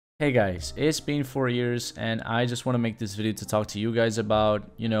Hey guys, it's been 4 years and I just want to make this video to talk to you guys about,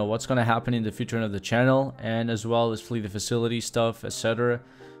 what's going to happen in the future of the channel and as well as Flee the Facility stuff, etc.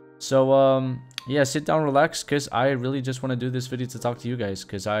 So, yeah, sit down, relax, because I really just want to do this video to talk to you guys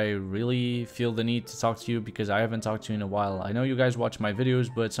because I really feel the need to talk to you because I haven't talked to you in a while. I know you guys watch my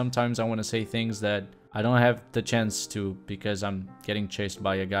videos, but sometimes I want to say things that I don't have the chance to because I'm getting chased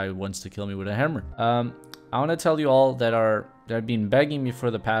by a guy who wants to kill me with a hammer. I want to tell you all that have been begging me for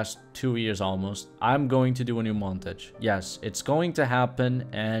the past 2 years almost. I'm going to do a new montage. Yes, it's going to happen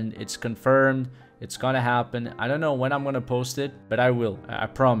and it's confirmed. It's gonna happen. I don't know when I'm gonna post it, but I will. I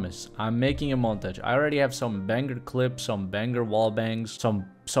promise. I'm making a montage. I already have some banger clips, some banger wall bangs,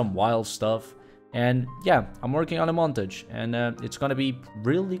 some wild stuff. And yeah, I'm working on a montage and it's gonna be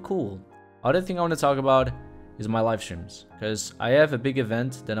really cool. Other thing I want to talk about is my live streams, because I have a big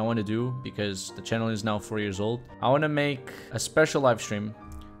event that I want to do because the channel is now 4 years old. I want to make a special live stream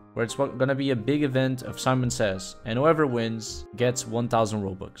where it's gonna be a big event of Simon Says, and whoever wins gets 1,000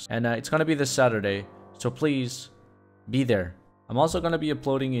 Robux. And it's gonna be this Saturday, so please be there. I'm also gonna be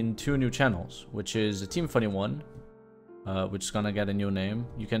uploading in 2 new channels, which is the Team Funny one, which is gonna get a new name.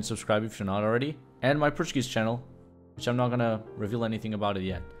 You can subscribe if you're not already, and my Portuguese channel, which I'm not gonna reveal anything about it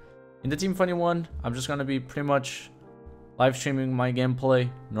yet. In the Team Funny one, I'm just gonna be pretty much live streaming my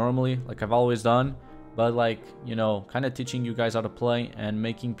gameplay normally, like I've always done, but like, kind of teaching you guys how to play and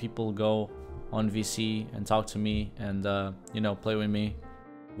making people go on VC and talk to me and, play with me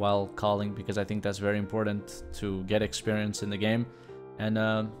while calling, because I think that's very important to get experience in the game.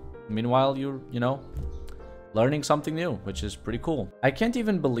 And meanwhile, you're, learning something new, which is pretty cool. I can't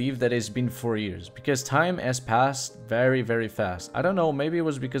even believe that it's been 4 years because time has passed very, very fast. I don't know, maybe it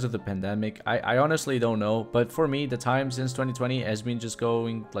was because of the pandemic. I honestly don't know, but for me, the time since 2020 has been just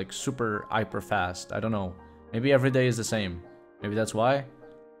going like super hyper fast. I don't know. Maybe every day is the same. Maybe that's why.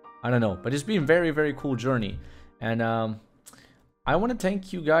 I don't know, but it's been a very, very cool journey. And I want to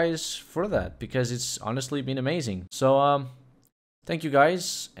thank you guys for that because it's honestly been amazing. So, thank you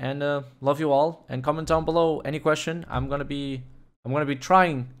guys and love you all, and comment down below any question. I'm gonna be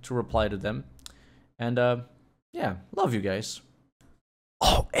trying to reply to them, and yeah, love you guys.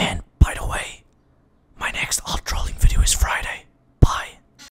 Oh, and